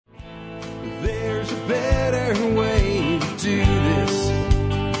just a better way to do this.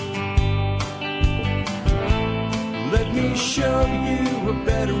 Let me show you a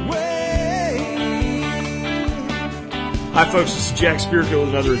better way. Hi folks, this is Jack Spirko with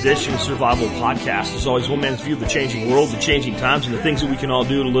another edition of Survival Podcast. As always, one man's view of the changing world, the changing times, and the things that we can all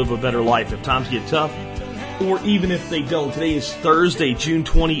do to live a better life if times get tough, or even if they don't. Today is Thursday, June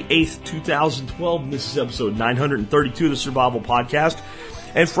 28th, 2012, and this is episode 932 of the Survival Podcast.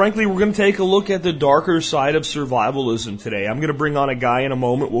 And frankly, we're going to take a look at the darker side of survivalism today. I'm going to bring on a guy in a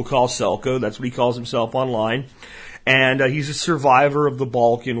moment we'll call Selco. That's what he calls himself online. And he's a survivor of the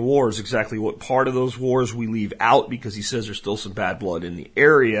Balkan Wars. Exactly what part of those wars we leave out because he says there's still some bad blood in the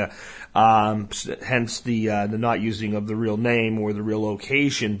area. Hence the not using of the real name or the real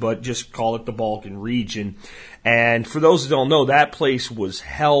location, but just call it the Balkan region. And for those that don't know, that place was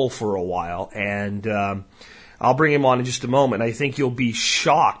hell for a while. And I'll bring him on in just a moment. I think you'll be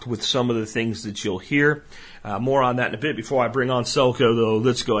shocked with some of the things that you'll hear. More on that in a bit. Before I bring on Selco, though,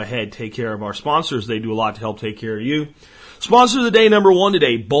 let's go ahead, take care of our sponsors. They do a lot to help take care of you. Sponsor of the day, number one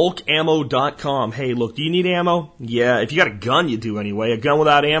today, bulkammo.com. Hey, look, do you need ammo? Yeah, if you got a gun, you do anyway. A gun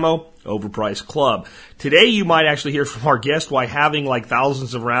without ammo? Overpriced club. Today, you might actually hear from our guest why having like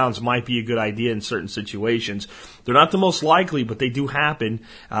thousands of rounds might be a good idea in certain situations. They're not the most likely, but they do happen.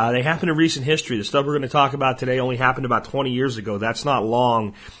 They happen in recent history. The stuff we're going to talk about today only happened about 20 years ago. That's not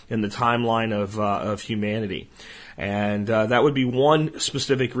long in the timeline of humanity. And that would be one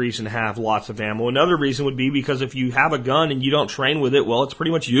specific reason to have lots of ammo. Another reason would be because if you have a gun and you don't train with it, well, it's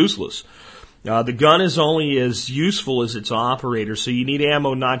pretty much useless. The gun is only as useful as its operator, so you need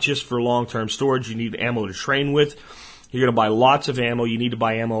ammo not just for long-term storage, you need ammo to train with. You're going to buy lots of ammo. You need to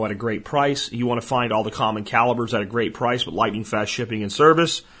buy ammo at a great price. You want to find all the common calibers at a great price with lightning-fast shipping and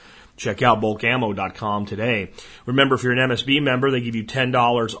service. Check out bulkammo.com today. Remember, if you're an MSB member, they give you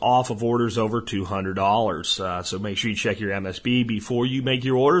 $10 off of orders over $200. So make sure you check your MSB before you make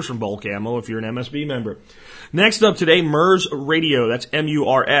your orders from Bulk Ammo if you're an MSB member. Next up today, MERS Radio. That's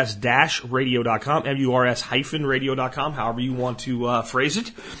MURS-radio.com, MURS-radio.com, however you want to phrase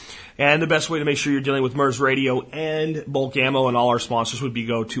it. And the best way to make sure you're dealing with MERS Radio and Bulk Ammo and all our sponsors would be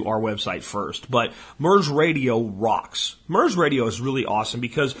go to our website first. But MERS Radio rocks. MERS Radio is really awesome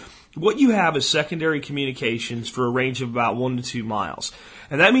because what you have is secondary communications for a range of about 1 to 2 miles.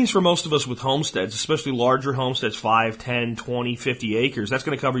 And that means for most of us with homesteads, especially larger homesteads, 5, 10, 20, 50 acres, that's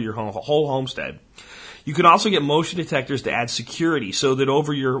going to cover your whole homestead. You can also get motion detectors to add security so that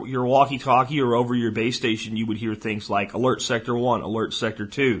over your walkie-talkie or over your base station you would hear things like Alert Sector 1, Alert Sector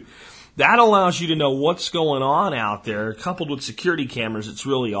 2. That allows you to know what's going on out there. Coupled with security cameras, it's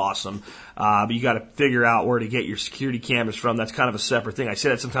really awesome. But you got to figure out where to get your security cameras from. That's kind of a separate thing. I say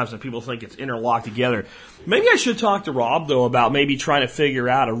that sometimes when people think it's interlocked together. Maybe I should talk to Rob, though, about maybe trying to figure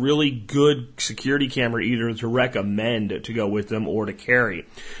out a really good security camera either to recommend to go with them or to carry.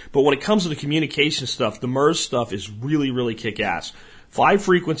 But when it comes to the communication stuff, the MERS stuff is really, really kick-ass. 5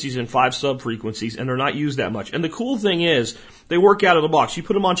 frequencies and 5 sub-frequencies, and they're not used that much. And the cool thing is, they work out of the box. You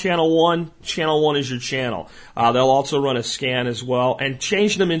put them on channel 1 is your channel. They'll also run a scan as well, and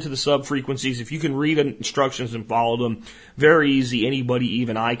change them into the sub-frequencies. If you can read instructions and follow them, very easy. Anybody,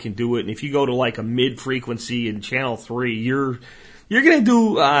 even I, can do it. And if you go to like a mid-frequency in channel 3, you're going to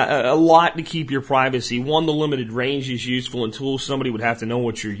do a lot to keep your privacy. One, the limited range is useful, and two, somebody would have to know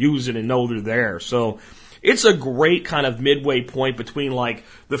what you're using and know they're there. So it's a great kind of midway point between like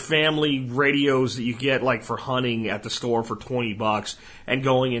the family radios that you get like for hunting at the store for $20 and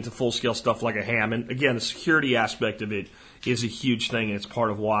going into full-scale stuff like a ham. And again, the security aspect of it is a huge thing, and it's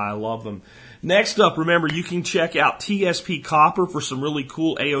part of why I love them. Next up, remember, you can check out TSP Copper for some really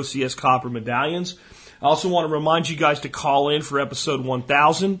cool AOCS copper medallions. I also want to remind you guys to call in for episode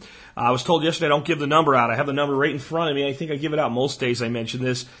 1000. I was told yesterday I don't give the number out. I have the number right in front of me. I think I give it out most days I mention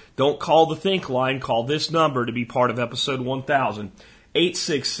this. Don't call the Think line. Call this number to be part of episode 1000.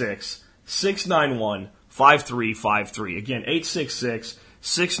 866-691-5353. Again,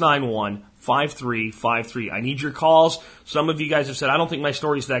 866-691-5353. I need your calls. Some of you guys have said, I don't think my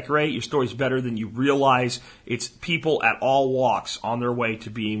story's that great. Your story's better than you realize. It's people at all walks on their way to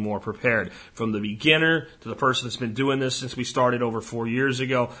being more prepared. From the beginner to the person that's been doing this since we started over 4 years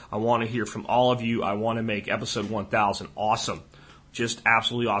ago. I want to hear from all of you. I want to make episode 1000 awesome. Just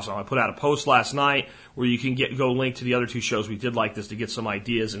absolutely awesome. I put out a post last night where you can go link to the other 2 shows we did like this to get some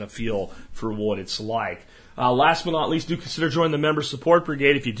ideas and a feel for what it's like. Last but not least, do consider joining the Member Support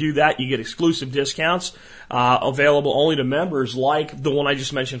Brigade. If you do that, you get exclusive discounts available only to members like the one I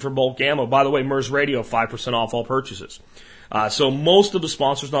just mentioned for Bulk Ammo. By the way, MERS Radio, 5% off all purchases. So most of the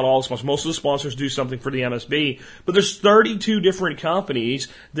sponsors, not all the sponsors, most of the sponsors do something for the MSB, but there's 32 different companies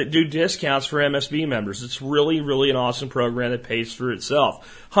that do discounts for MSB members. It's really, really an awesome program that pays for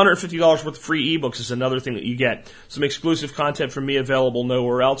itself. $150 worth of free ebooks is another thing that you get. Some exclusive content from me available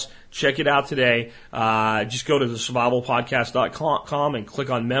nowhere else. Check it out today. Just go to thesurvivalpodcast.com and click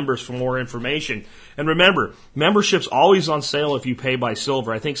on members for more information. And remember, membership's always on sale if you pay by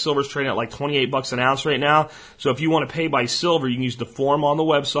silver. I think silver's trading at like $28 an ounce right now. So if you want to pay by silver, you can use the form on the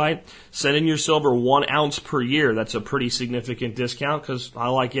website. Send in your silver 1 ounce per year. That's a pretty significant discount because I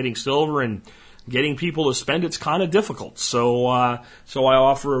like getting silver, and getting people to spend it's kind of difficult. So I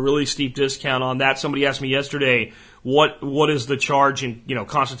offer a really steep discount on that. Somebody asked me yesterday, what is the charge in,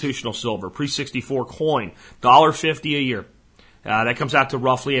 constitutional silver, pre-64 coin, $1.50 a year. That comes out to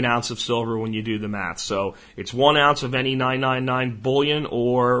roughly an ounce of silver when you do the math. So it's 1 ounce of any 999 bullion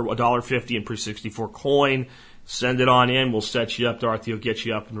or $1.50 in pre-64 coin. Send it on in. We'll set you up. Dorothy will get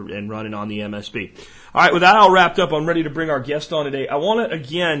you up and running on the MSB. All right, with that all wrapped up, I'm ready to bring our guest on today. I want to,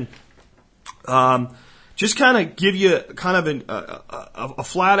 again, just kind of give you kind of a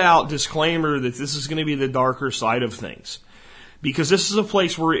flat-out disclaimer that this is going to be the darker side of things. Because this is a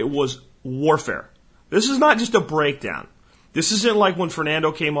place where it was warfare. This is not just a breakdown. This isn't like when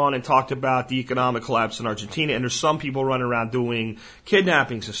Fernando came on and talked about the economic collapse in Argentina, and there's some people running around doing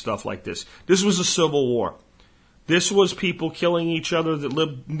kidnappings and stuff like this. This was a civil war. This was people killing each other that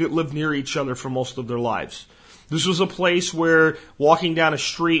lived near each other for most of their lives. This was a place where walking down a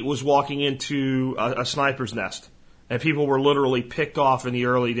street was walking into a sniper's nest, and people were literally picked off in the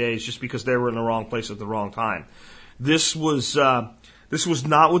early days just because they were in the wrong place at the wrong time. This was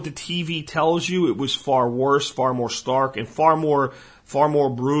not what the TV tells you. It was far worse, far more stark, and far more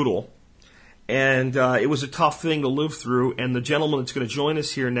brutal. And it was a tough thing to live through. And the gentleman that's going to join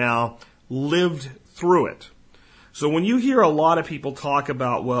us here now lived through it. So when you hear a lot of people talk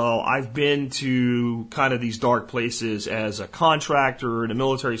about, well, I've been to kind of these dark places as a contractor or in a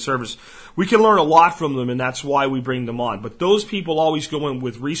military service, we can learn a lot from them, and that's why we bring them on. But those people always go in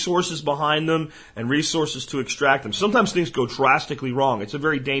with resources behind them and resources to extract them. Sometimes things go drastically wrong. It's a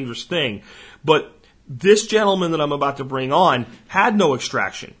very dangerous thing. But this gentleman that I'm about to bring on had no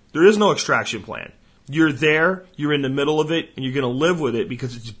extraction. There is no extraction plan. You're there, you're in the middle of it, and you're going to live with it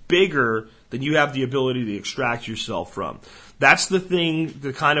because it's bigger than you have the ability to extract yourself from. That's the thing,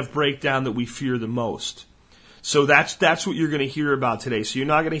 the kind of breakdown that we fear the most. So that's what you're going to hear about today. So you're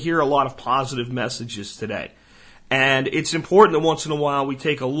not going to hear a lot of positive messages today. And it's important that once in a while we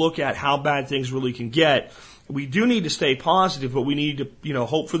take a look at how bad things really can get. We do need to stay positive, but we need to,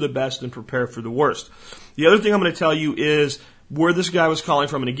 hope for the best and prepare for the worst. The other thing I'm going to tell you is where this guy was calling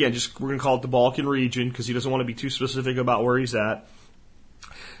from, and again, we're going to call it the Balkan region because he doesn't want to be too specific about where he's at.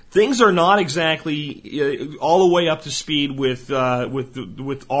 Things are not exactly all the way up to speed with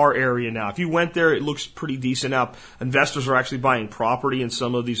our area now. If you went there, it looks pretty decent now. Investors are actually buying property in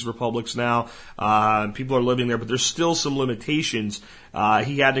some of these republics now. People are living there, but there's still some limitations.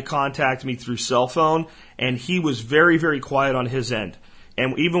 He had to contact me through cell phone, and he was very, very quiet on his end.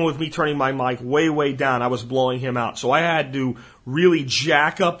 And even with me turning my mic way, way down, I was blowing him out. So I had to really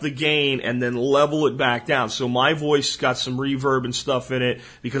jack up the gain and then level it back down. So my voice got some reverb and stuff in it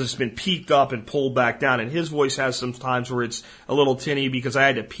because it's been peaked up and pulled back down. And his voice has some times where it's a little tinny because I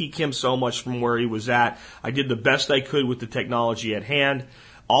had to peak him so much from where he was at. I did the best I could with the technology at hand.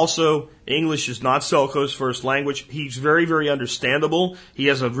 Also, English is not Selco's first language. He's very, very understandable. He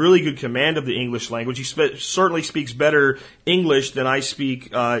has a really good command of the English language. He certainly speaks better English than I speak,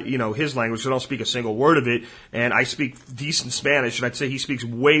 his language. I don't speak a single word of it, and I speak decent Spanish, and I'd say he speaks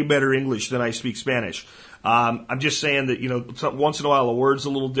way better English than I speak Spanish. I'm just saying that, once in a while the word's a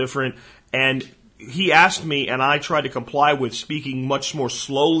little different, and he asked me, and I tried to comply with speaking much more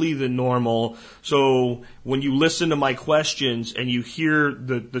slowly than normal. So when you listen to my questions and you hear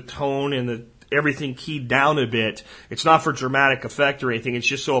the tone and everything keyed down a bit, it's not for dramatic effect or anything. It's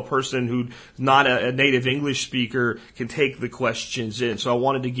just so a person who's not a native English speaker can take the questions in. So I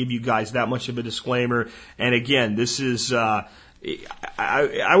wanted to give you guys that much of a disclaimer. And again, this is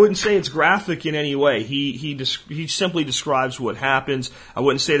I wouldn't say it's graphic in any way. He simply describes what happens. I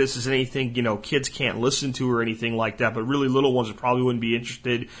wouldn't say this is anything, kids can't listen to or anything like that, but really little ones probably wouldn't be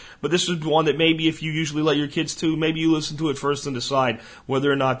interested. But this is one that maybe if you usually let your kids to, maybe you listen to it first and decide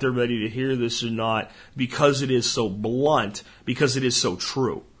whether or not they're ready to hear this or not, because it is so blunt, because it is so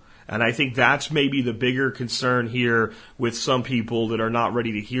true. And I think that's maybe the bigger concern here with some people that are not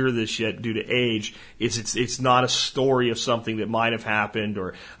ready to hear this yet due to age. It's not a story of something that might have happened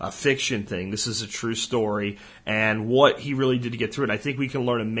or a fiction thing. This is a true story and what he really did to get through it. I think we can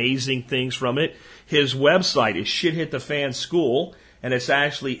learn amazing things from it. His website is Shit Hit the Fan School, and it's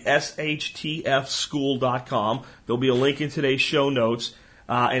actually shtfschool.com. There'll be a link in today's show notes.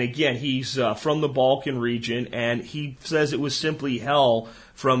 And again, he's from the Balkan region, and he says it was simply hell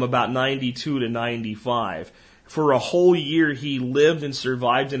from about 92 to 95. For a whole year, he lived and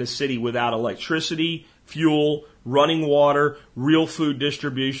survived in a city without electricity, fuel, running water, real food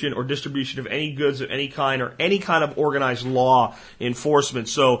distribution, or distribution of any goods of any kind, or any kind of organized law enforcement.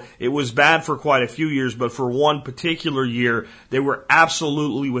 So it was bad for quite a few years, but for one particular year, they were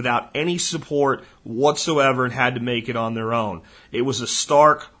absolutely without any support whatsoever and had to make it on their own. It was a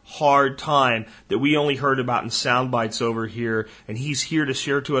stark, hard time that we only heard about in sound bites over here, and he's here to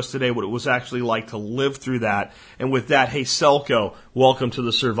share to us today what it was actually like to live through that. And with that, hey, Selco, welcome to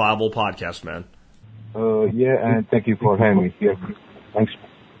the Survival Podcast, man. Yeah, and thank you for having me here. Thanks.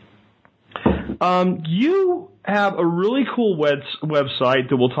 You have a really cool website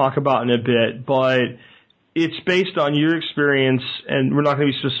that we'll talk about in a bit, but it's based on your experience, and we're not going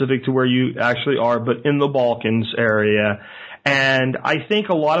to be specific to where you actually are, but in the Balkans area. And I think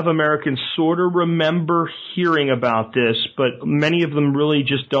a lot of Americans sort of remember hearing about this, but many of them really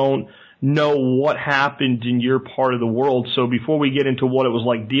just don't know what happened in your part of the world. So before we get into what it was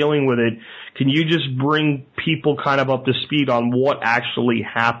like dealing with it, can you just bring people kind of up to speed on what actually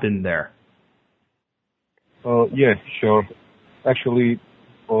happened there? Yeah, sure. Actually,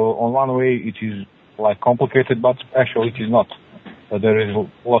 on one way it is like complicated, but actually it is not. There is a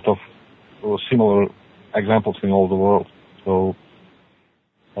lot of similar examples in all the world. So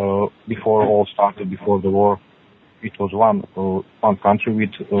before all started, before the war, it was one country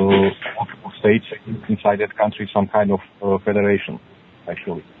with multiple states inside that country, some kind of federation,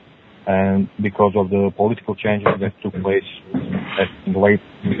 actually. And because of the political changes that took place in the late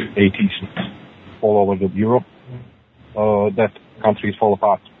 80s all over Europe, that countries fall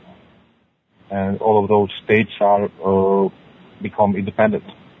apart. And all of those states are become independent.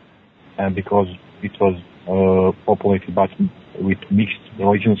 And because it was populated with mixed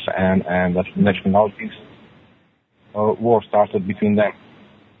religions and nationalities, war started between them,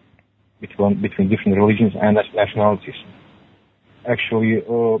 between different religions and nationalities. Actually,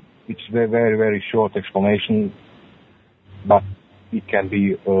 it's a very, very short explanation, but it can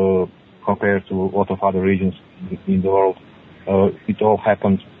be compared to a lot of other regions in the world. It all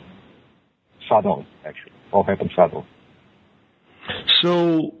happened suddenly, actually. All happened suddenly.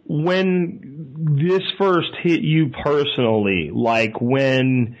 So when this first hit you personally, like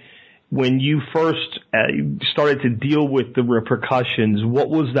when you first started to deal with the repercussions, what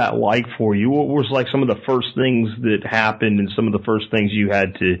was that like for you? What was like some of the first things that happened and some of the first things you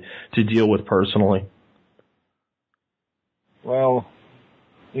had to deal with personally? Well,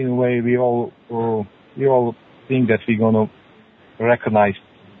 in a way, we all think that we're gonna recognize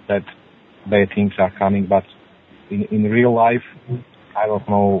that bad things are coming, but in real life, I don't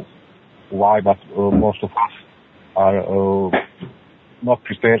know why, but most of us are not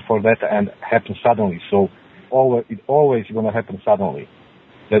prepared for that and happen suddenly. So it always gonna happen suddenly.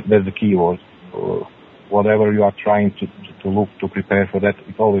 That's the key word. Whatever you are trying to look to prepare for that,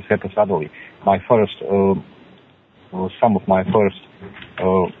 it always happens suddenly. Some of my first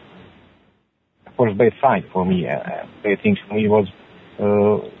bad sign for me, bad things for me was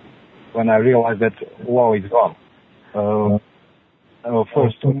when I realized that law is gone.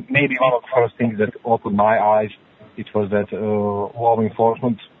 First, maybe one of the first things that opened my eyes, it was that law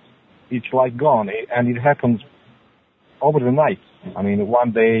enforcement, it's like gone, and it happened over the night. I mean,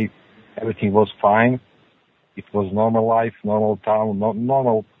 one day everything was fine. It was normal life, normal town,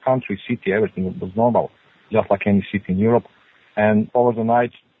 normal country, city, everything was normal, just like any city in Europe. And over the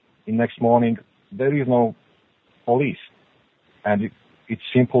night, the next morning, there is no police. And it's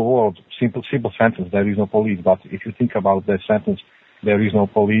simple word, simple sentence, there is no police. But if you think about that sentence, there is no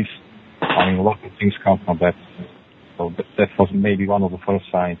police, I mean, a lot of things come from that. So that was maybe one of the first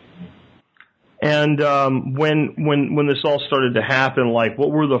signs. And when this all started to happen, like, what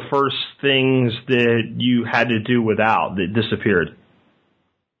were the first things that you had to do without that disappeared?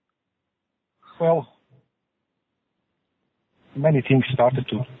 Well, many things started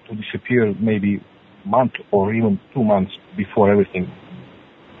to disappear maybe a month or even 2 months before everything.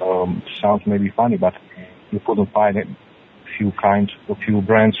 Sounds maybe funny, but you couldn't find a few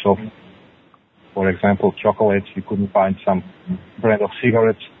brands of, for example, chocolates. You couldn't find some brand of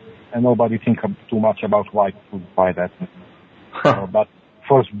cigarettes, and nobody think too much about why you could buy that. But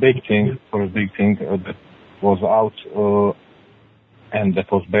first big thing that was out, and that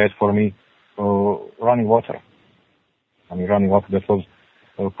was bad for me, running water. I mean, running water, that was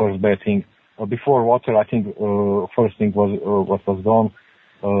first bad thing. Before water, I think first thing was what was gone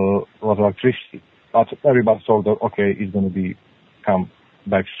was electricity. But everybody thought that, okay, it's going to come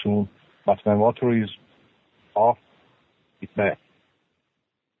back soon. But when water is off, it's bad.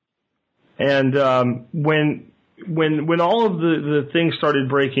 And when all of the things started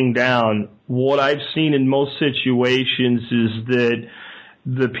breaking down, what I've seen in most situations is that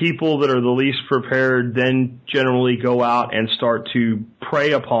the people that are the least prepared then generally go out and start to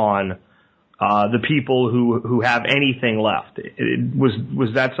prey upon the people who have anything left.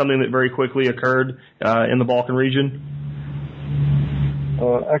 Was that something that very quickly occurred in the Balkan region?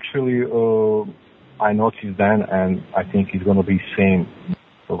 Actually, I noticed then, and I think it's going to be same.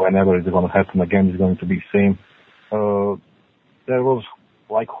 So whenever it's going to happen again, it's going to be same. There was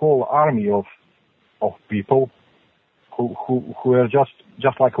like whole army of people who were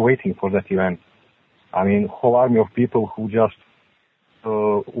just like waiting for that event. I mean, whole army of people who just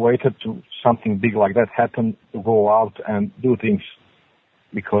waited to something big like that happen to go out and do things,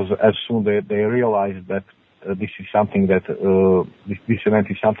 because as soon they realized that this is something that this event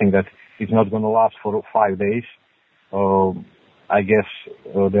is something that is not going to last for 5 days. I guess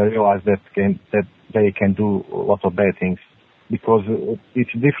they realized that they can do lots of bad things, because it's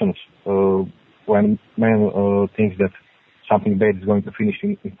a difference when man thinks that something bad is going to finish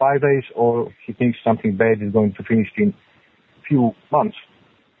in 5 days, or he thinks something bad is going to finish in few months.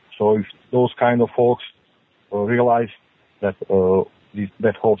 So if those kind of folks realize that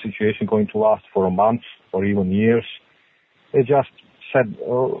that whole situation is going to last for a month or even years, they just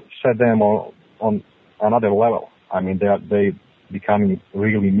set them on another level. I mean, they becoming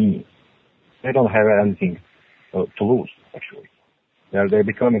really mean. They don't have anything to lose, actually. They're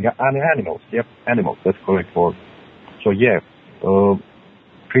becoming animals. Yep, animals. That's correct word. So yeah,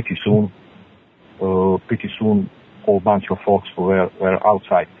 pretty soon, whole bunch of folks were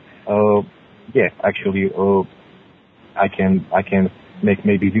outside. Yeah, actually, I can make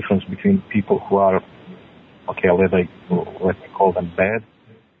maybe difference between people who are, okay, let me call them bad,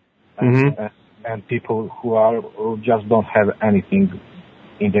 and people who are just don't have anything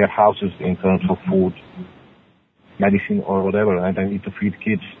in their houses in terms of food, medicine, or whatever, and they need to feed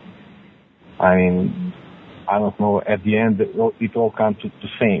kids. I mean, I don't know, at the end, it all comes to the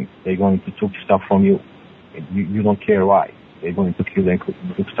same. They're going to take stuff from you. You don't care why. They're going to kill and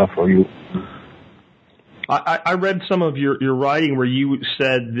took stuff from you. I read some of your writing where you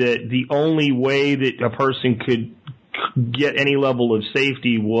said that the only way that a person could get any level of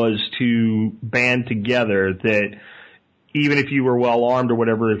safety was to band together, that even if you were well armed or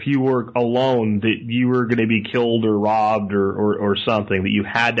whatever, if you were alone, that you were going to be killed or robbed or something, that you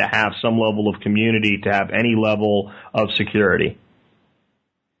had to have some level of community to have any level of security.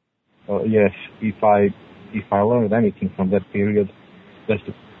 Yes, if I learned anything from that period, just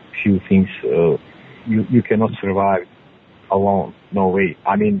a few things. You cannot survive alone. No way.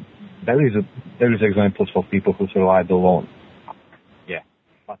 I mean, there is examples of people who survived alone. Yeah,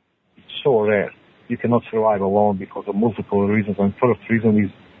 but it's so rare. You cannot survive alone because of multiple reasons. And first reason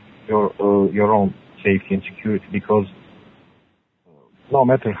is your own safety and security. Because no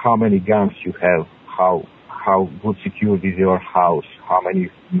matter how many guns you have, how good secured is your house,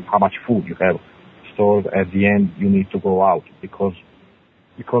 how much food you have stored, at the end you need to go out because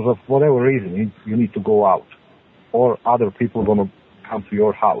of whatever reason you need to go out, or other people are going to come to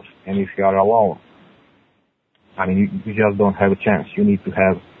your house. And if you are alone, I mean, you just don't have a chance. You need to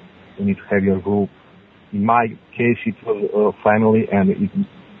have your group. In my case, it was family, and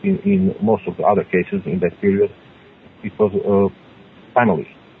in most of the other cases in that period, it was families,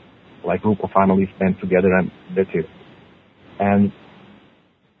 like group of families spent together, and that's it. And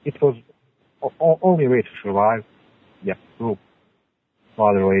it was only way to survive. Yeah, group. No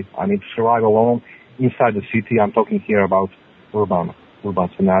other way. I mean, to survive alone inside the city. I'm talking here about urban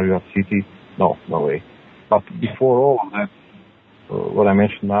scenario, city. No way. But before all of that, what I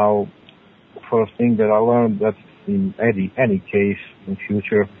mentioned now, the first thing that I learned that in any case in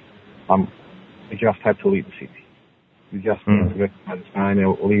future, you just have to leave the city. You just have to recognize the time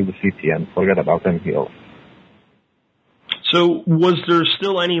and leave the city and forget about anything else. So was there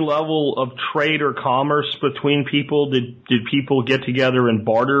still any level of trade or commerce between people? Did people get together and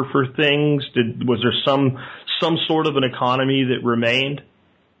barter for things? Was there some sort of an economy that remained?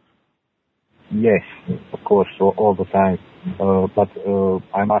 Yes, of course, all the time. But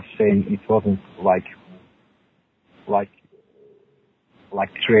I must say it wasn't like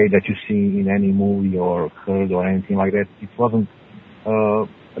trade that you see in any movie or heard or anything like that. It wasn't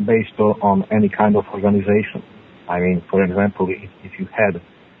based on any kind of organization. I mean, for example, if you had,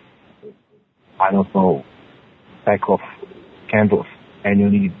 I don't know, pack of candles and you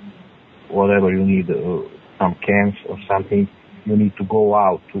need whatever you need, some cans or something, you need to go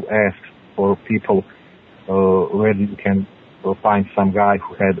out to ask for people where you can find some guy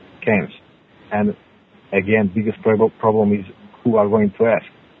who had cans. And again, biggest problem is who are going to ask.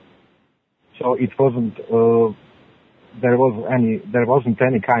 So it wasn't, there wasn't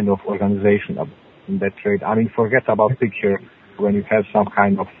any kind of organization in that trade. I mean, forget about picture when you have some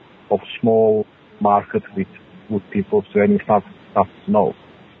kind of small market with people selling stuff. No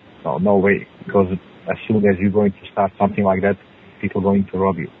way, because as soon as you're going to start something like that, people are going to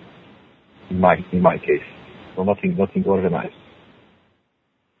rob you. In my case, so nothing organized.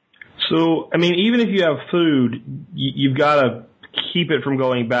 So, I mean, even if you have food, you've got to keep it from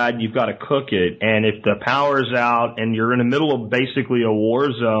going bad. You've got to cook it. And if the power's out and you're in the middle of basically a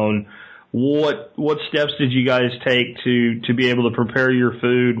war zone, what steps did you guys take to be able to prepare your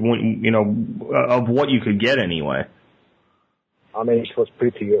food when, of what you could get anyway? I mean, it was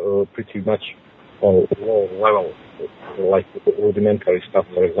pretty much on low level, like rudimentary stuff.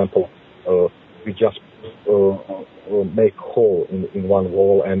 For example, we just make hole in one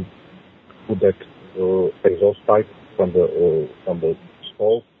wall and put that exhaust pipe from the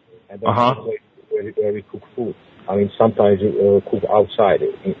stove, and then where we cook food. I mean, sometimes we cook outside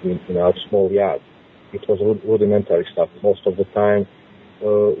in our small yard. It was rudimentary stuff. Most of the time,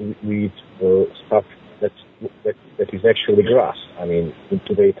 we eat stuff that is actually grass. I mean, in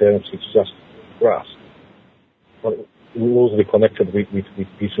today's terms, it's just grass. But loosely connected with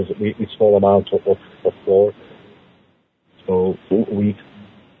pieces, with small amount of flour. So wheat.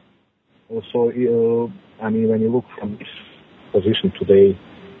 Also, I mean, when you look from this position today,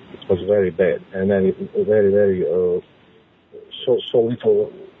 it was very bad, and then very so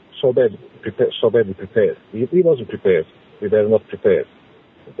badly prepared. We wasn't prepared. We were not prepared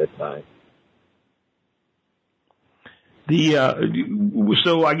at that time.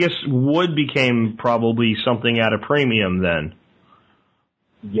 So I guess wood became probably something at a premium then.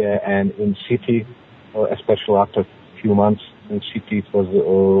 Yeah, and in city, especially after a few months in city, it was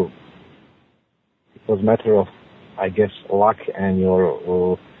a matter of, I guess, luck and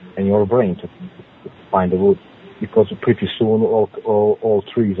your brain to find the wood, because pretty soon all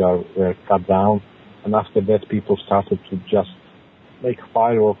trees were cut down, and after that people started to just make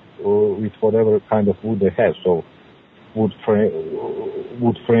fire with whatever kind of wood they have. So wood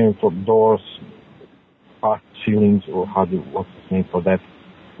frame for doors, part ceilings, or what's the name for that?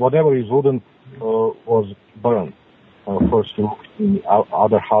 Whatever is wooden was burned. First to look in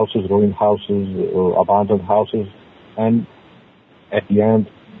other houses, ruined houses, abandoned houses, and at the end,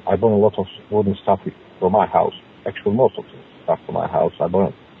 I burned a lot of wooden stuff from my house. Actually, most of the stuff from my house I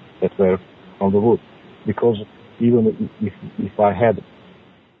burned that were from the wood, because even if I had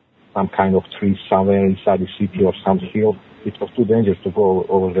some kind of tree somewhere inside the city or some hill, it was too dangerous to go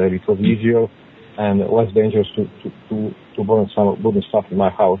over there. It was easier and less dangerous to burn some wooden stuff in my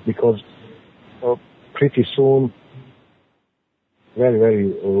house, because pretty soon,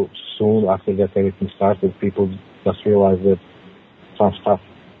 very soon after that everything started, people just realized that some stuff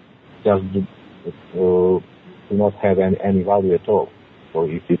just do not have any value at all. So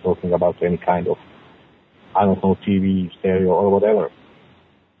if you're talking about any kind of, I don't know, TV, stereo, or whatever,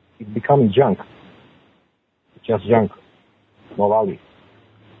 it's becoming junk. It's just junk. No value.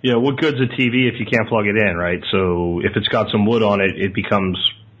 Yeah, what good's a TV if you can't plug it in, right? So if it's got some wood on it, it becomes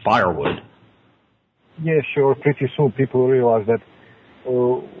firewood. Yeah, sure. Pretty soon people realize that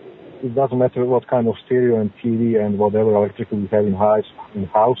it doesn't matter what kind of stereo and TV and whatever electrical you have in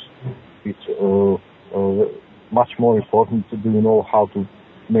house. It's much more important to know how to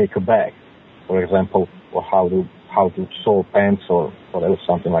make a bag, for example, or how to sew pants or whatever,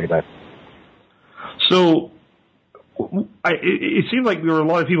 something like that. So it seemed like there were a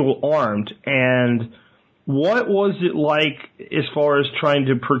lot of people armed, and what was it like as far as trying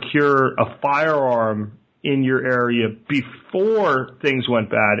to procure a firearm in your area before things went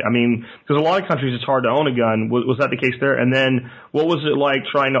bad? I mean, because a lot of countries it's hard to own a gun. Was that the case there? And then what was it like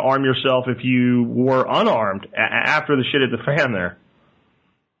trying to arm yourself if you were unarmed after the shit hit the fan there?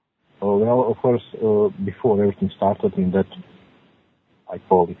 Well, of course, before everything started in that, I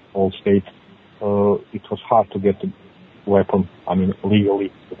call it, old state, it was hard to get a weapon. I mean,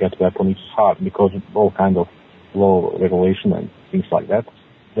 legally to get a weapon, it's hard because of all kind of law regulation and things like that.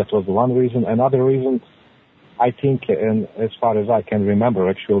 That was the one reason. Another reason, I think, and as far as I can remember,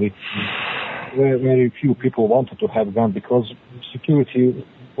 actually, very few people wanted to have a gun because security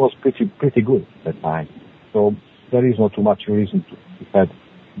was pretty good at that time. So there is not too much reason to have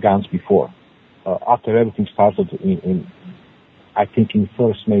guns before. After everything started I think in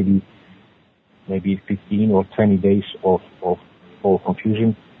first maybe 15 or 20 days of all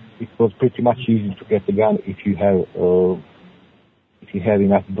confusion, it was pretty much easy to get the gun if you have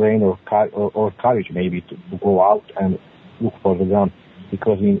enough brain or courage maybe to go out and look for the gun.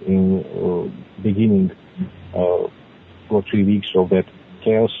 Because in beginning 2 or 3 weeks of that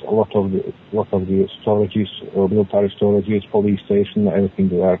chaos, a lot of the storages, military storages, police station, everything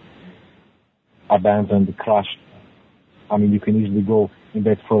were abandoned, crushed. I mean, you can easily go in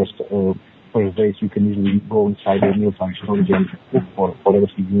that first days. You can easily go inside the military storage and look for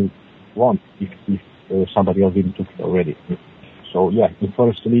everything you want if somebody else didn't took it already. So yeah, in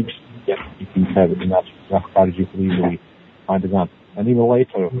first weeks, yeah, if you have enough courage, you can easily find the gun. And even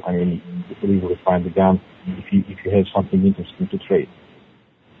later, I mean, you can easily find the gun if you have something interesting to trade.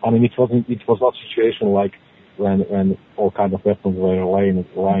 I mean, it was not a situation like when all kinds of weapons were lying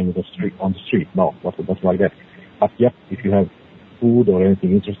on the street. No, not like that. But yeah, if you have food or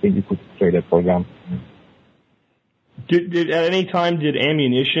anything interesting, you could trade it for a gun. At any time did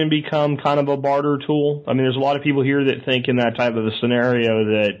ammunition become kind of a barter tool? I mean, there's a lot of people here that think in that type of a scenario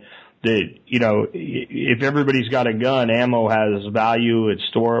that you know, if everybody's got a gun, ammo has value, it's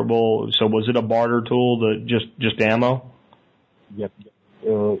storable. So was it a barter tool, just ammo? Yep.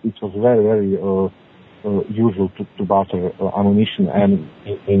 It was very, very usual to barter ammunition, and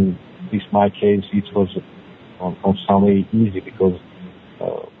in this my case, it was on some way easy because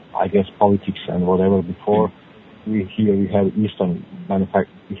I guess politics and whatever before. We had Eastern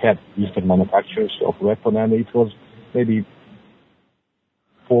manufacturers of weapons, and it was maybe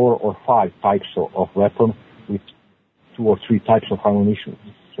 4 or 5 types of weapon with 2 or 3 types of ammunition.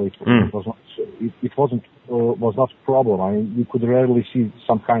 So it was not a problem. I mean, you could rarely see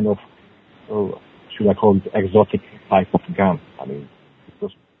some kind of should I call it exotic type of gun. I mean, it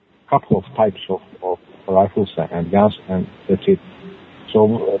was a couple of types of rifles and guns, and that's it.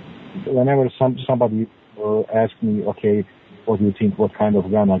 So whenever somebody asks me, okay, what do you think? What kind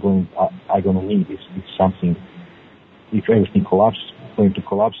of gun I'm gonna need? Is something? If everything going to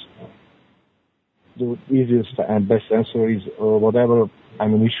collapse, the easiest and best answer is whatever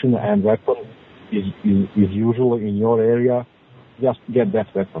ammunition and weapon is usual in your area. Just get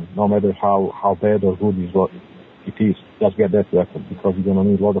that weapon, no matter how bad or good is what it is. Just get that weapon because you're gonna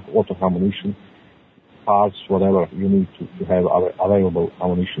need a lot of ammunition, parts, whatever you need to have available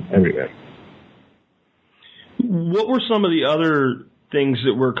ammunition everywhere. What were some of the other things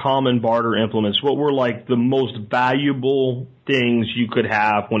that were common barter implements? What were like the most valuable things you could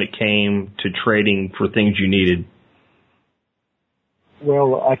have when it came to trading for things you needed?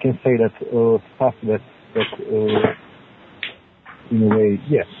 Well, I can say that stuff that in a way,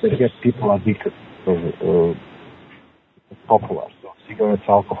 yes, that gets people addicted to popular. So cigarettes,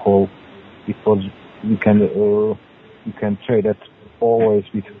 alcohol, because you can trade that always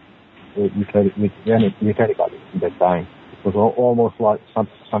with anybody in that time. It was almost like some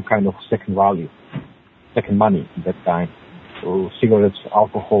kind of second value, second money in that time. So cigarettes,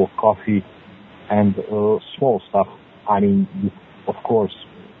 alcohol, coffee, and small stuff. I mean, of course,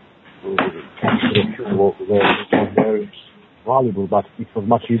 fuel was very valuable, but it was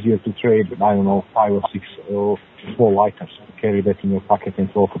much easier to trade, 5 or 6 small lighters, to carry that in your pocket and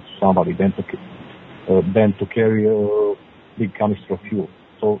to offer to somebody than to carry a big canister of fuel.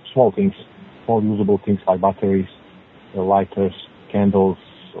 So small things, small usable things like batteries, lighters, candles,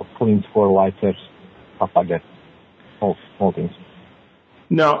 flames for lighters, stuff like that. Small things.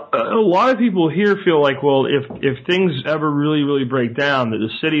 Now, a lot of people here feel like, well, if things ever really, really break down, that the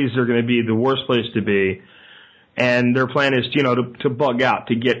cities are going to be the worst place to be, and their plan is, to bug out,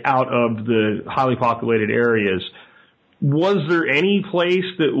 to get out of the highly populated areas. Was there any place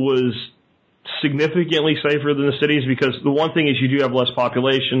that was significantly safer than the cities? Because the one thing is you do have less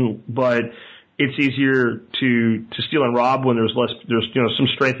population, but it's easier to steal and rob when there's some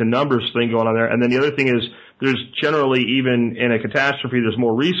strength in numbers thing going on there. And then the other thing is there's generally, even in a catastrophe, there's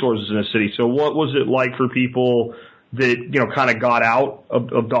more resources in a city. So what was it like for people that, kind of got out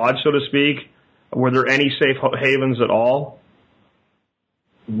of Dodge, so to speak? Were there any safe havens at all?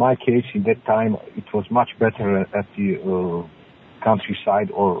 In my case, in that time, it was much better at the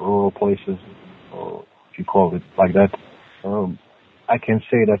countryside or rural places, if you call it like that. I can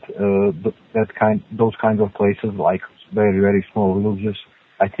say that those kinds of places, like very, very small villages,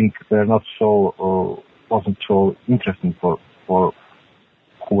 I think they're not wasn't so interesting for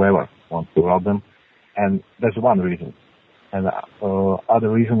whoever wants to rob them, and that's one reason. And other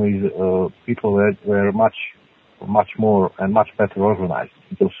reason is people were much more and much better organized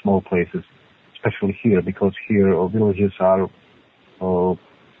in those small places, especially here, because here villages are,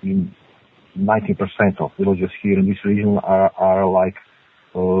 90% of villages here in this region are like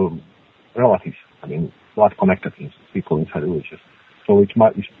relatives. I mean, blood connected people inside villages. So it's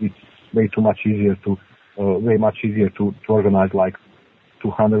way much easier to organize like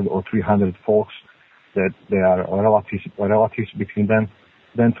 200 or 300 folks that they are relatives between them,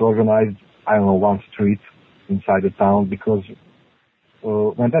 than to organize, I don't know, one street inside the town, because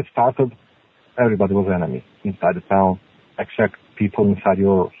when that started, everybody was enemy inside the town, except people inside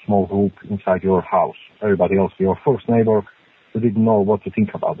your small group, inside your house. Everybody else, your first neighbor, you didn't know what to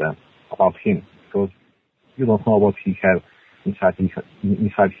think about him, because you don't know what he had inside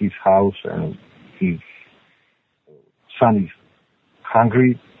his house, and his son is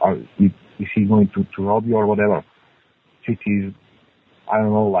hungry, or is he going to rob you or whatever. Cities, I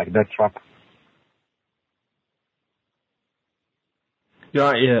don't know, like that trap.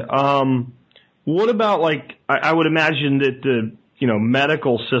 Yeah. What about, like, I would imagine that the,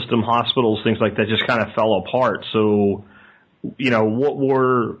 medical system, hospitals, things like that just kind of fell apart. So, what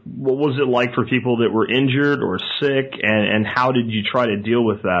was it like for people that were injured or sick, and how did you try to deal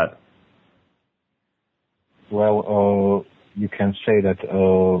with that? Well, you can say that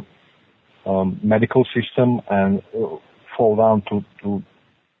medical system and fall down to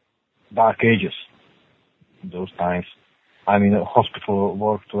dark ages those times. I mean, a hospital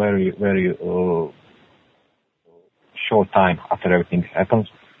worked very, very short time after everything happens,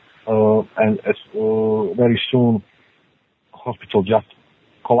 and very soon, hospital just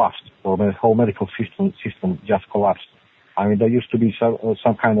collapsed, or the whole medical system just collapsed. I mean, there used to be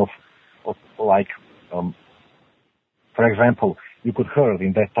some kind of like, for example, you could heard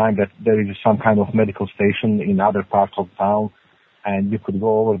in that time that there is some kind of medical station in other parts of town, and you could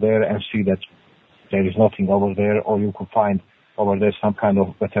go over there and see that there is nothing over there, or you could find over there some kind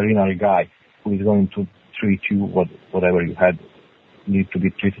of veterinary guy who is going to treat you whatever you need to be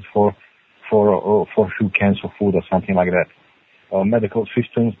treated for a few cans of food or something like that. Medical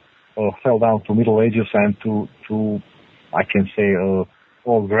systems fell down to Middle Ages and to I can say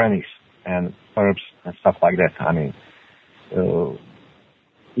old grannies and herbs and stuff like that. I mean,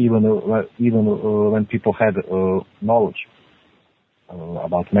 even when people had knowledge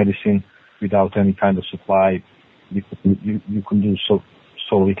about medicine, without any kind of supply, you can do so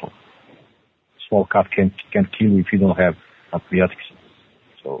little. Small cut can kill you if you don't have antibiotics.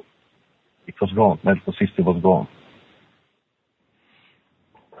 So it was gone. Medical system was gone.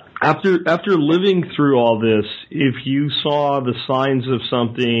 After living through all this, if you saw the signs of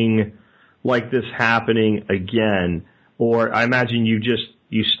something like this happening again, or I imagine you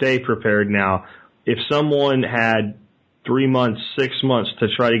stay prepared now, if someone had 3 months, 6 months to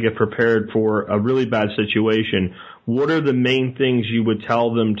try to get prepared for a really bad situation, what are the main things you would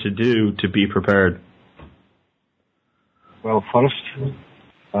tell them to do to be prepared? Well, first,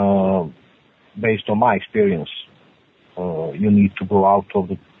 based on my experience, you need to go out of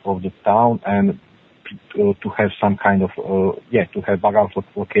the town and to have some kind of to have bug out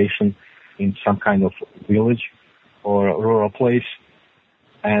location in some kind of village or rural place,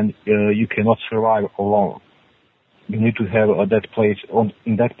 and you cannot survive alone. You need to have in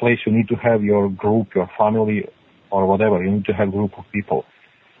that place you need to have your group, your family, or whatever. You need to have a group of people,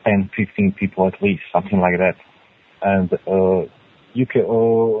 10, 15 people at least, something like that. And you can,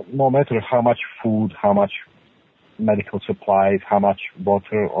 no matter how much food, how much medical supplies, how much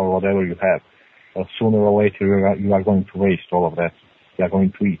water or whatever you have, sooner or later you are going to waste all of that. You are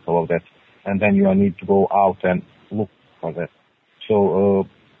going to eat all of that, and then you need to go out and look for that. So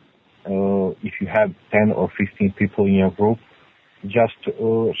if you have 10 or 15 people in your group, just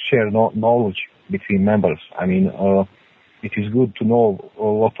share knowledge between members. I mean, it is good to know a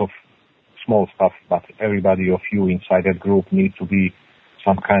lot of small stuff, but everybody of you inside that group need to be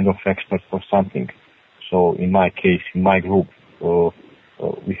some kind of expert for something. So in my case, in my group, I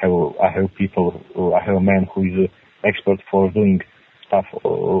have a man who is an expert for doing stuff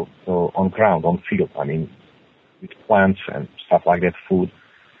on ground, on field. I mean, with plants and stuff like that, food.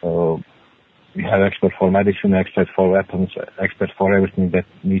 We have expert for medicine, expert for weapons, expert for everything that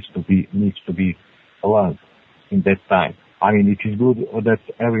needs to be learned in that time. I mean, it is good that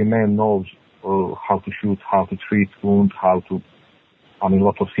every man knows how to shoot, how to treat wounds, a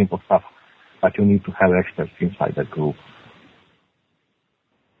lot of simple stuff. But you need to have experts inside that group.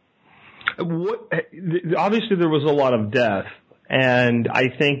 Obviously, there was a lot of death, and I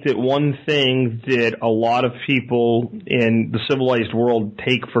think that one thing that a lot of people in the civilized world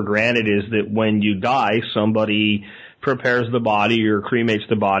take for granted is that when you die, somebody prepares the body or cremates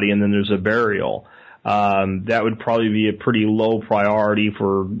the body, and then there's a burial. that would probably be a pretty low priority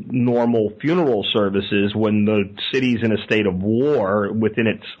for normal funeral services when the city's in a state of war within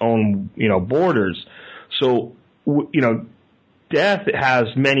its own, borders. So, death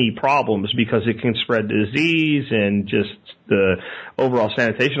has many problems because it can spread disease and just the overall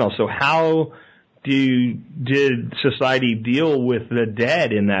sanitation. Also, how did society deal with the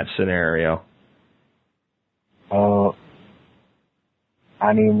dead in that scenario? To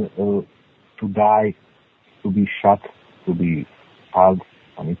die, to be shot, to be hugged,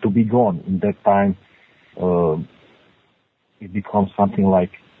 to be gone. In that time, it becomes something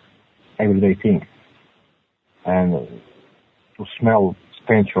like everyday thing. And to smell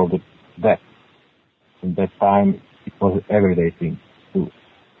stench of the death. In that time, it was everyday thing too.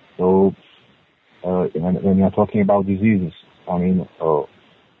 So, when you're talking about diseases, I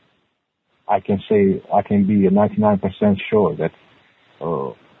can be 99% sure that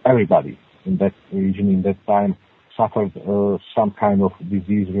everybody in that region in that time suffered some kind of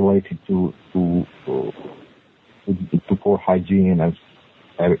disease related to poor hygiene and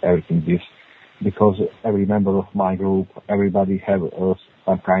everything this. Because every member of my group, everybody have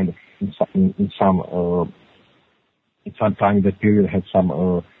some kind of in some time in that period had some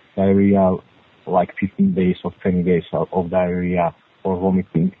diarrhea, like 15 days or 20 days of diarrhea or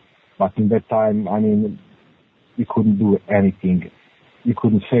vomiting. But in that time, you couldn't do anything. You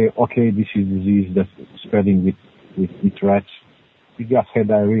couldn't say, okay, this is disease that's spreading with rats. You just had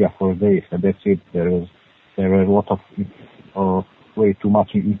diarrhea for days, and that's it. There were a lot of way too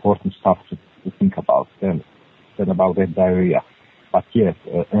much important stuff to think about than about that diarrhea. But yes,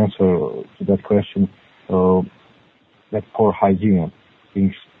 answer to that question, that poor hygiene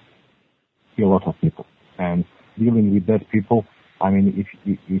things kill a lot of people. And dealing with dead people, if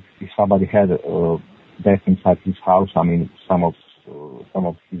somebody had death inside his house, some of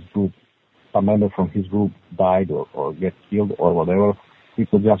his group, some member from his group died or get killed or whatever,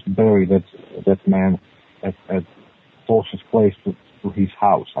 people just bury that man at closest place to his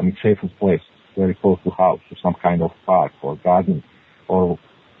house. Safest place, very close to house, to some kind of park or garden or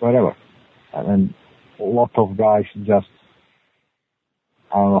wherever. And a lot of guys just,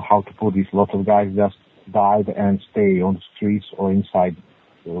 I don't know how to put this, a lot of guys just died and stay on the streets or inside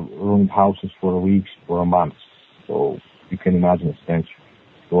ruined houses for weeks or a month. So you can imagine the stench.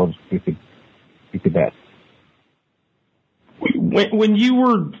 It was pretty bad. When you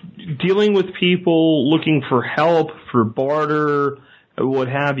were dealing with people looking for help, for barter, what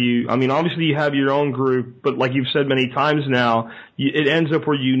have you, obviously you have your own group, but like you've said many times now, it ends up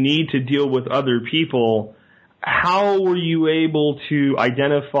where you need to deal with other people. How were you able to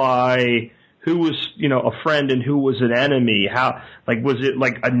identify who was, a friend and who was an enemy? How, was it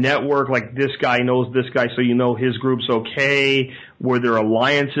like a network, like this guy knows this guy, so his group's okay? Were there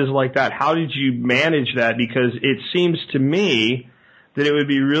alliances like that? How did you manage that? Because it seems to me that it would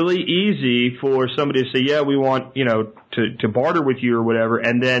be really easy for somebody to say, yeah, we want, to barter with you or whatever,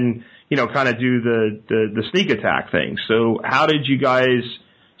 and then, kind of do the sneak attack thing. So how did you guys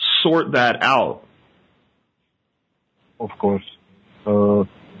sort that out? Of course. As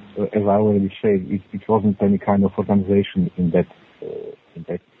I already said, it wasn't any kind of organization in that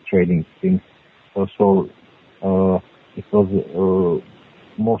trading thing. So it was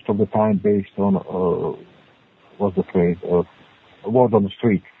most of the time based on what's the phrase? Word on the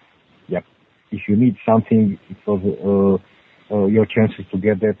street. Yep. If you need something, it was your chances to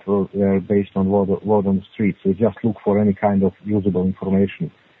get that were based on word on the street. So just look for any kind of usable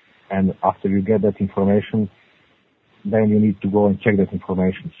information, and after you get that information, then you need to go and check that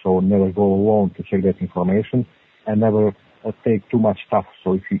information. So never go alone to check that information, and never take too much stuff.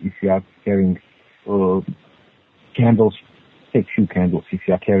 So if you are carrying candles, take few candles. If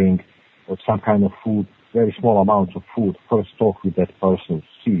you are carrying some kind of food, very small amounts of food, first talk with that person,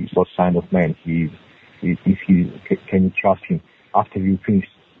 see what kind of man he is. Can you trust him? After you finish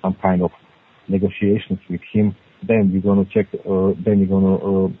some kind of negotiations with him, then you're gonna check. Then you're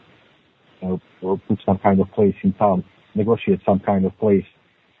gonna put some kind of place in town, negotiate some kind of place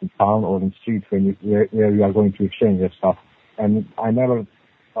in town or in the street where you are going to exchange that stuff. And I never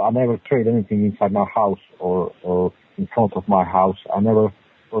trade anything inside my house or in front of my house. I never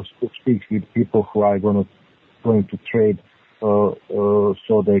speak with people who are going to trade so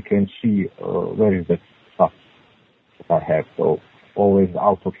they can see where is that stuff that I have. So always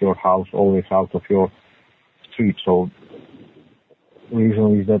out of your house, always out of your street. So the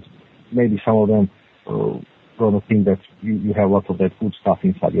reason is that maybe some of them going to think that you have a lot of that good stuff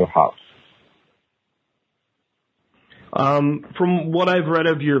inside your house. From what I've read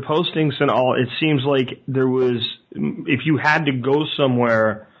of your postings and all, it seems like there was, if you had to go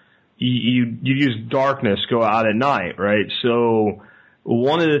somewhere, you use darkness, go out at night, right? So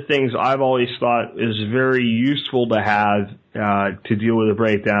one of the things I've always thought is very useful to have to deal with a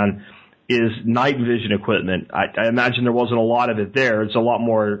breakdown is night vision equipment. I imagine there wasn't a lot of it there. It's a lot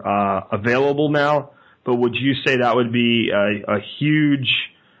more available now. But would you say that would be a huge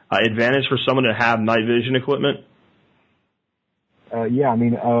advantage for someone to have night vision equipment? Yeah, I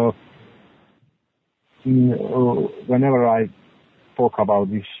mean, whenever I talk about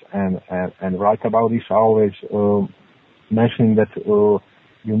this and write about this, I always mention that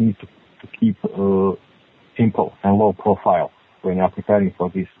you need to keep simple and low profile when you are preparing for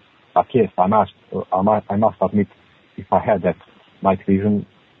this. But yes, I must admit, if I had that night vision,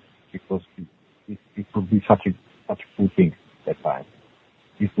 because it would be such a cool thing at that time.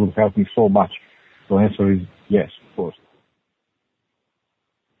 It would help me so much. The answer is yes, of course.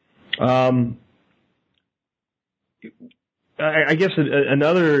 I guess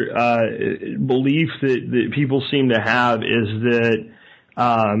another belief that people seem to have is that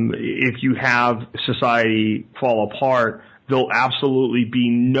if you have society fall apart, there'll absolutely be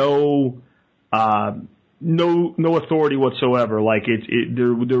no authority whatsoever. Like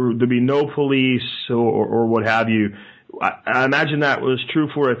there'll be no police or what have you. I imagine that was true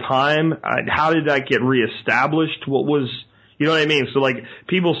for a time. How did that get reestablished? What was, you know what I mean? So like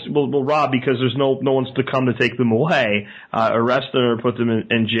people will rob because there's no one's to come to take them away, arrest them or put them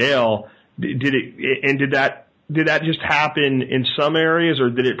in jail. Did that just happen in some areas, or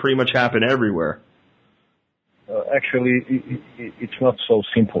did it pretty much happen everywhere? Actually, it's not so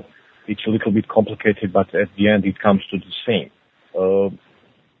simple. It's a little bit complicated, but at the end it comes to the same.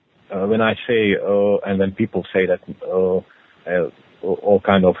 When I say, and when people say that all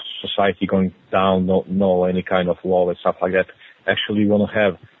kind of society going down, no any kind of law and stuff like that, actually you want to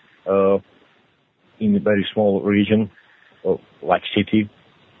have, in a very small region, like city,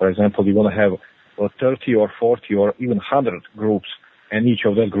 for example, you want to have 30 or 40 or even 100 groups, and each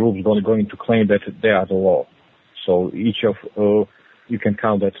of that groups going to claim that they are the law. So each of, you can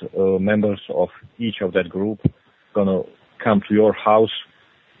count that members of each of that group gonna come to your house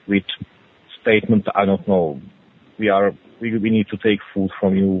with statement, I don't know, we need to take food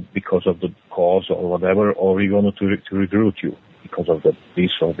from you because of the cause or whatever, or we're going to recruit you because of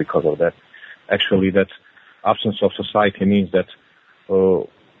this or because of that. Actually, that absence of society means that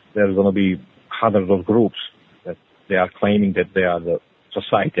there's going to be hundreds of groups that they are claiming that they are the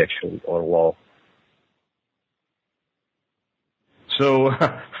society actually or law. So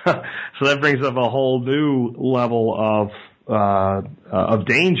that brings up a whole new level of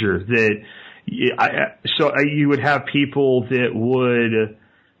danger that you would have people that would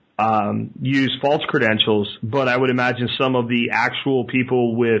use false credentials, but I would imagine some of the actual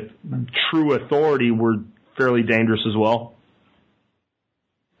people with true authority were fairly dangerous as well.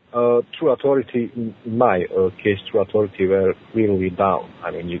 True authority, in my case, true authority were clearly down.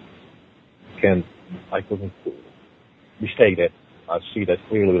 I mean, I couldn't mistake that. I see that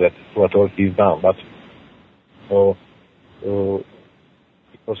clearly that true authority is down, but it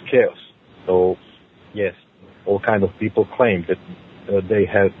was chaos. So yes, all kind of people claim that they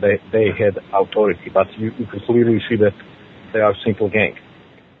had authority, but you can clearly see that they are simple gang.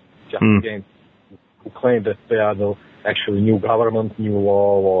 Just gang who claim that they are the actually new government, new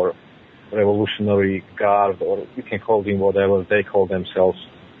law, or revolutionary guard, or you can call them whatever they call themselves,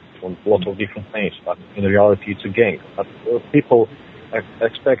 on a lot of different names, but in reality it's a gang. But people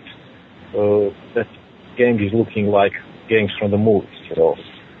expect that gang is looking like gangs from the movies, you know.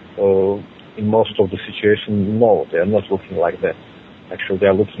 In most of the situations, no, they are not looking like that. Actually, they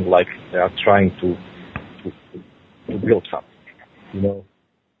are looking like they are trying to build something, you know.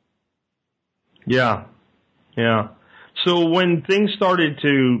 Yeah. So when things started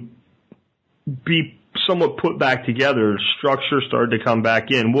to be somewhat put back together, structure started to come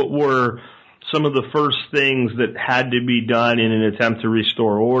back in, what were some of the first things that had to be done in an attempt to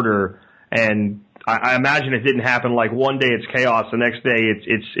restore order? And I imagine it didn't happen like one day it's chaos, the next day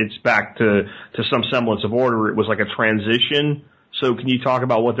it's back to some semblance of order. It was like a transition. So can you talk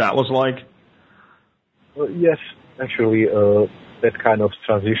about what that was like? Yes, actually, that kind of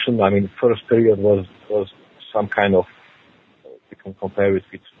transition. I mean, first period was some kind of, we can compare it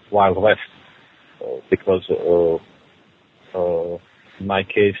with Wild West, because in my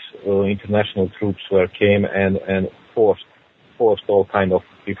case, international troops came and forced all kind of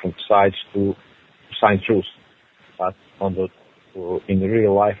different sides to sign truce. But in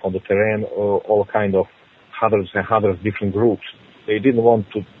real life, on the terrain, all kind of hundreds and hundreds of different groups, they didn't want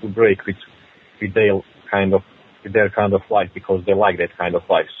to break with their kind of life because they like that kind of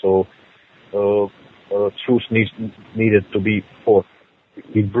life. So truce needed to be fought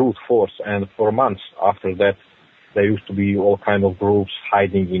with brute force. And for months after that, there used to be all kind of groups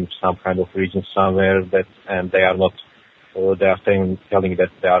hiding in some kind of region somewhere and they are not, they are telling that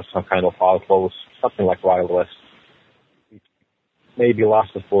they are some kind of outlaws, something like Wild West. It maybe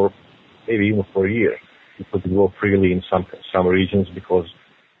lasted maybe even for a year. You could go freely in some regions, because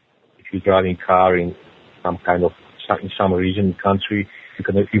if you're driving a car in some region, country, you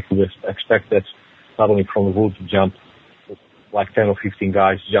could expect that suddenly from the woods jump, like 10 or 15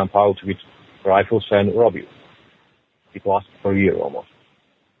 guys jump out with rifles and rob you. It lasted for a year almost.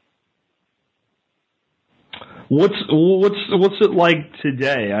 What's it like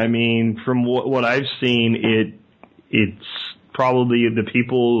today? I mean, from what I've seen, it's probably the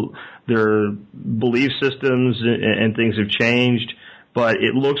people, their belief systems and things have changed, but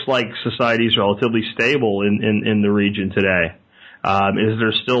it looks like society is relatively stable in the region today. Is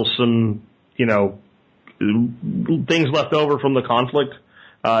there still some, things left over from the conflict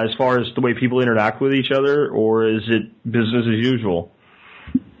as far as the way people interact with each other, or is it business as usual?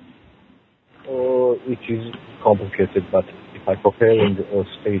 It is complicated, but if I compare the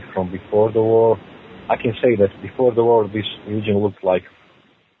state from before the war, I can say that before the war, this region looked like,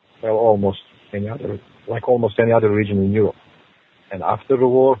 almost any other region in Europe. And after the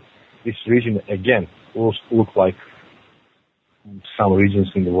war, this region again looked like some regions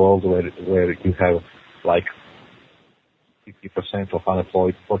in the world where you have like 50% of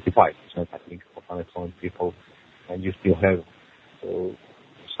unemployed, 45%, I think, of unemployed people, and you still have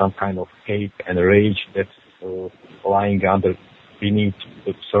some kind of hate and rage that's lying beneath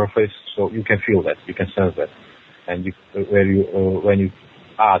the surface. So you can feel that, you can sense that, and when you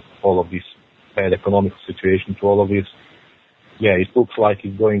add all of this bad economic situation to all of this, it looks like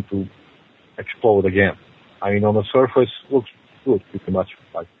it's going to explode again. I mean, on the surface, looks good, pretty much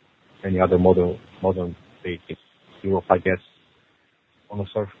like any other modern state in Europe, I guess, on the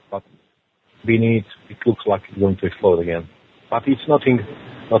surface, but beneath, it looks like it's going to explode again. But it's nothing.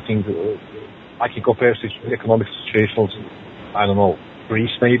 I can compare economic situations. I don't know,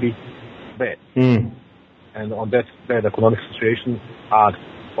 Greece maybe, bad. And on that bad economic situation, add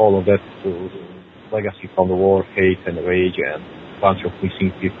all of that legacy from the war, hate and rage, and a bunch of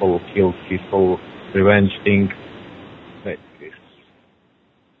missing people, killed people, revenge thing.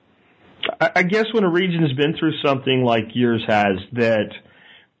 I guess when a region has been through something like yours has, that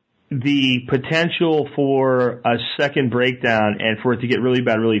the potential for a second breakdown and for it to get really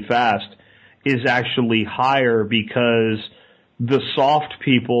bad really fast is actually higher, because the soft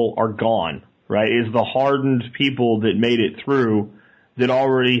people are gone, right? It's the hardened people that made it through that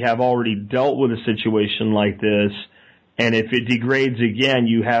have already dealt with a situation like this. And if it degrades again,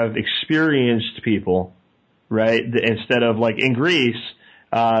 you have experienced people, right? Instead of like in Greece,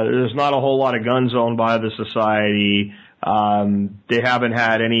 there's not a whole lot of guns owned by the society. They haven't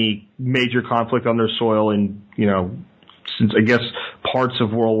had any major conflict on their soil since, I guess, parts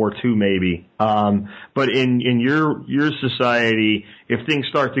of World War II maybe. But in your society, if things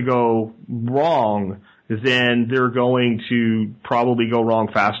start to go wrong, then they're going to probably go wrong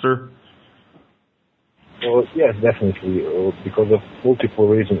faster. Yes, definitely, because of multiple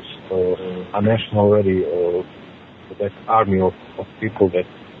reasons. I mentioned already that army of people that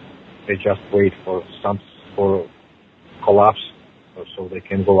they just wait for collapse, so they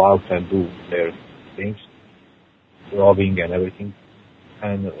can go out and do their things, robbing and everything.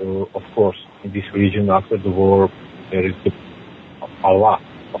 And of course, in this region after the war, there is a lot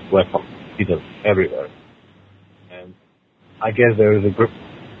of weapons hidden everywhere. And I guess there is a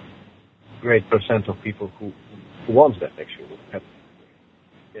great percent of people who wants that actually.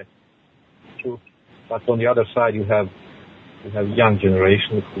 Yes, true. But on the other side, you have young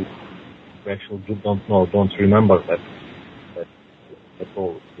generation who actually don't remember that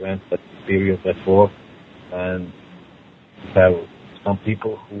whole event, that period, that war, and have some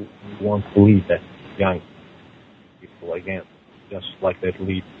people who want to lead that young people again, just like that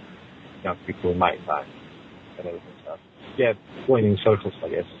lead young people in my time and everything stuff. Yeah, going in circles, I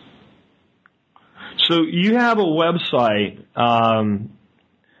guess. So you have a website.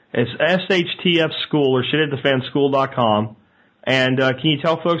 It's SHTF School, or shithatthefanschool.com. And can you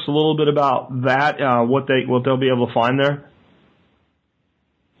tell folks a little bit about that, what they'll be able to find there?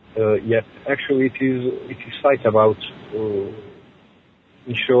 Yes, actually it is a site about,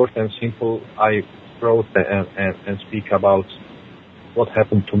 in short and simple, I wrote and speak about what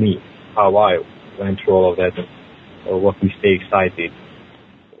happened to me, how I went through all of that, what mistakes I did,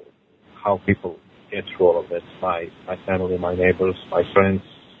 how people get through all of that, my family, my neighbors, my friends,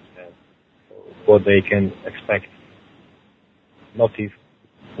 and what they can expect, not if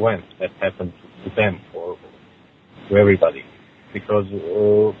when that happened to them or to everybody. because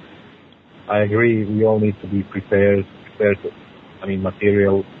I agree we all need to be prepared.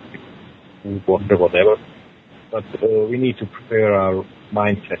 Material, food, water, whatever. But we need to prepare our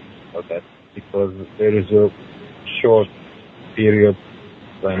mindset for that, because there is a short period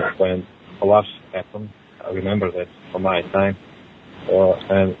when collapse happened. I remember that from my time,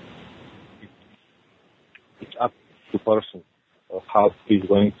 and it's up to the person how he's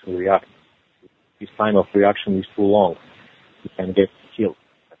going to react. If his time of reaction is too long, he can get killed.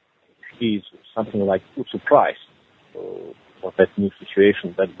 If he's something like too surprised for that new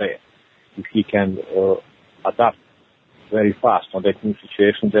situation that day, if he can adapt very fast on that new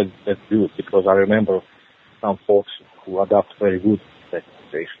situation, that's good, because I remember some folks who adapt very good to that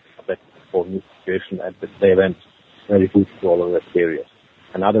situation, that for new situation, and they went very good through all of that period.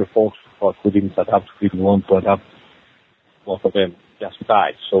 And other folks who didn't adapt, who didn't want to adapt, most of them just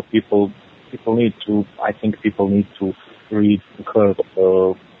died. So people need to read and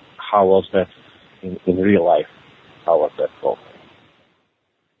hear how was that in real life, how was that going.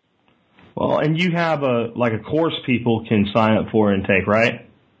 Well, and you have a course people can sign up for and take, right?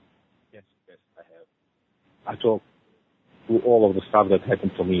 Yes, I have. I talked to all of the stuff that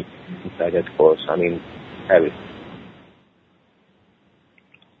happened to me inside that course. Everything.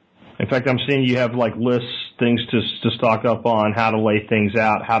 In fact, I'm seeing you have lists, things to stock up on, how to lay things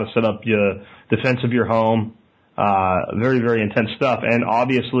out, how to set up your defense of your home. Very, very intense stuff, and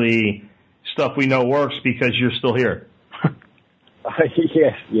obviously stuff we know works because you're still here.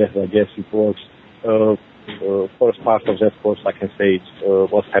 Yes, I guess it works. First part of that course, I can say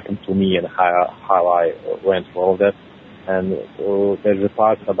it's what happened to me and how I went through all that. And there's a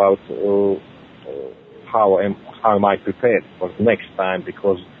part about how am I prepared for the next time,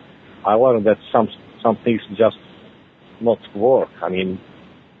 because I learned that some things just not work.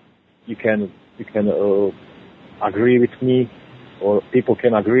 You can agree with me, or people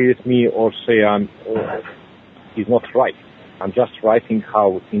can agree with me, or say he's not right. I'm just writing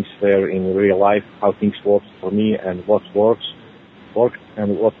how things were in real life, how things worked for me, and what worked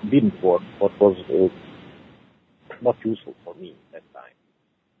and what didn't work, what was not useful for me at that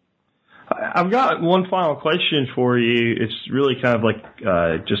time. I've got one final question for you. It's really kind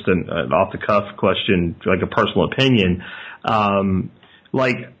of just an off-the-cuff question, like a personal opinion.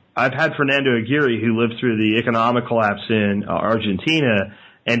 I've had Fernando Aguirre, who lived through the economic collapse in Argentina,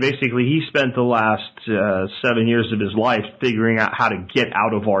 and basically he spent the last 7 years of his life figuring out how to get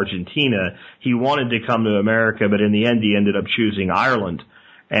out of Argentina. He wanted to come to America, but in the end he ended up choosing Ireland.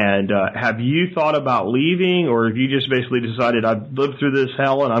 And have you thought about leaving, or have you just basically decided, I've lived through this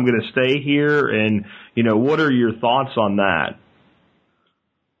hell and I'm going to stay here? And, what are your thoughts on that?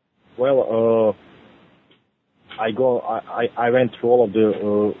 Well, I went through all of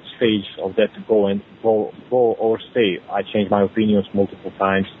the stage of that, go or stay. I changed my opinions multiple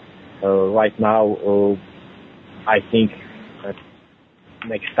times. Right now, I think that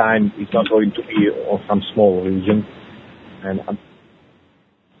next time it's not going to be on some small region. And I'm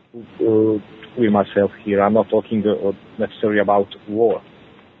clear myself here. I'm not talking necessarily about war.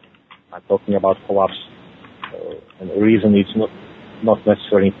 I'm talking about collapse. And the reason it's not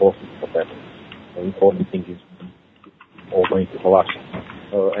necessarily important for that. The important thing is all going to collapse.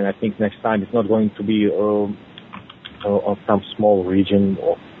 And I think next time it's not going to be on some small region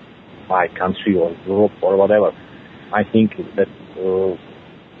of my country or Europe or whatever. I think that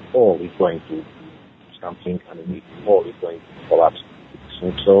all is going to do something, and all is going to collapse.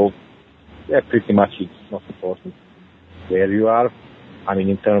 So, pretty much it's not important where you are.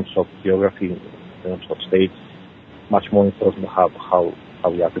 In terms of geography, in terms of states, much more important how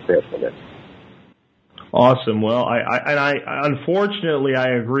we are prepared for that. Awesome. Well, I unfortunately I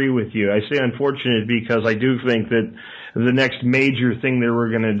agree with you. I say unfortunate because I do think that the next major thing that we're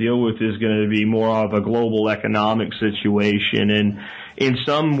going to deal with is going to be more of a global economic situation. And in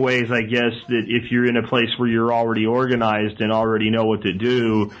some ways, I guess that if you're in a place where you're already organized and already know what to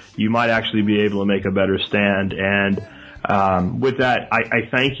do, you might actually be able to make a better stand. And with that, I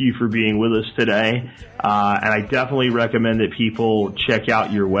thank you for being with us today. And I definitely recommend that people check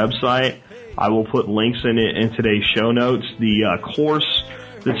out your website. I will put links in today's show notes. The course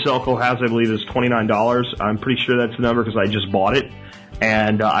that Selco has, I believe, is $29. I'm pretty sure that's the number because I just bought it.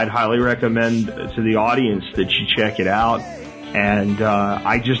 And I'd highly recommend to the audience that you check it out. And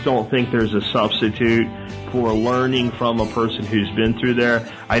I just don't think there's a substitute for learning from a person who's been through there.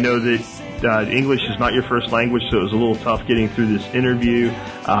 I know that English is not your first language, so it was a little tough getting through this interview,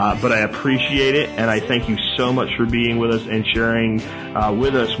 but I appreciate it, and I thank you so much for being with us and sharing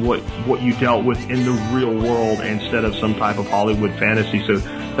with us what you dealt with in the real world instead of some type of Hollywood fantasy. So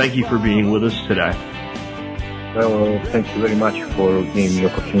thank you for being with us today. Well, thank you very much for giving me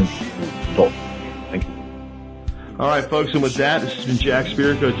the opportunity to talk. Thank you. All right, folks, and with that, this has been Jack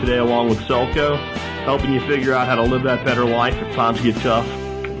Spirico today along with Selco, helping you figure out how to live that better life if times get tough,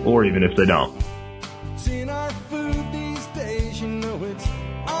 or even if they don't. It's in our food these days, you know it's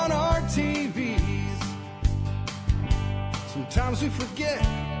on our TVs. Sometimes we forget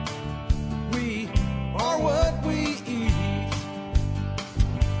we are what we eat.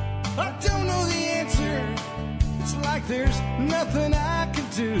 I don't know the answer. It's like there's nothing I can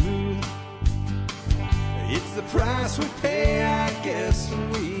do. It's the price we pay, I guess, when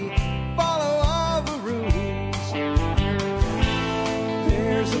we follow all the rules.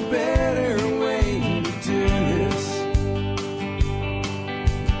 There's a better way to do this.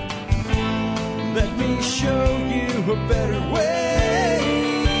 Let me show you a better way.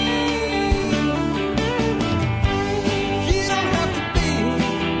 You don't have to be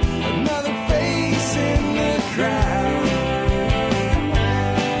another face in the crowd.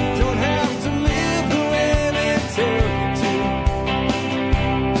 You don't have to live the way they tell you to.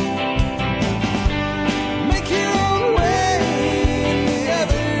 Make your own way and the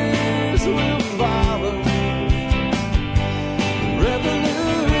others will follow.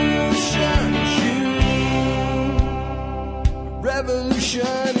 Revolution is you.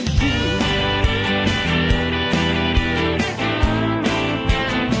 Revolution is you.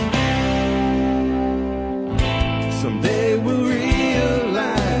 Someday we'll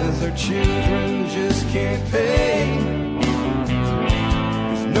realize our children just can't pay.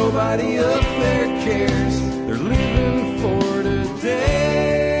 'Cause nobody up there cares. They're living for today.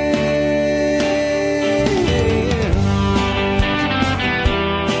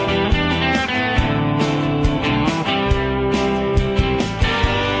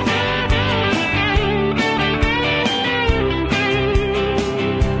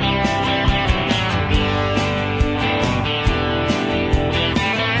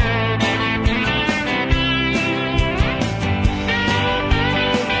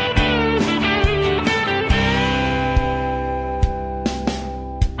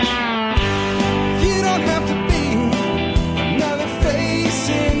 You don't have to be another face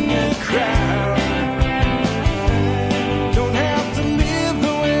in the crowd. Don't have to live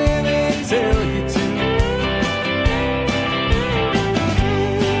the way they tell you to.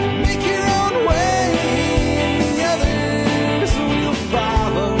 Make your own way and the others will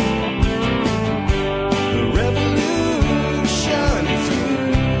follow. The revolution is you.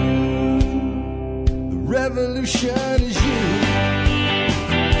 The revolution is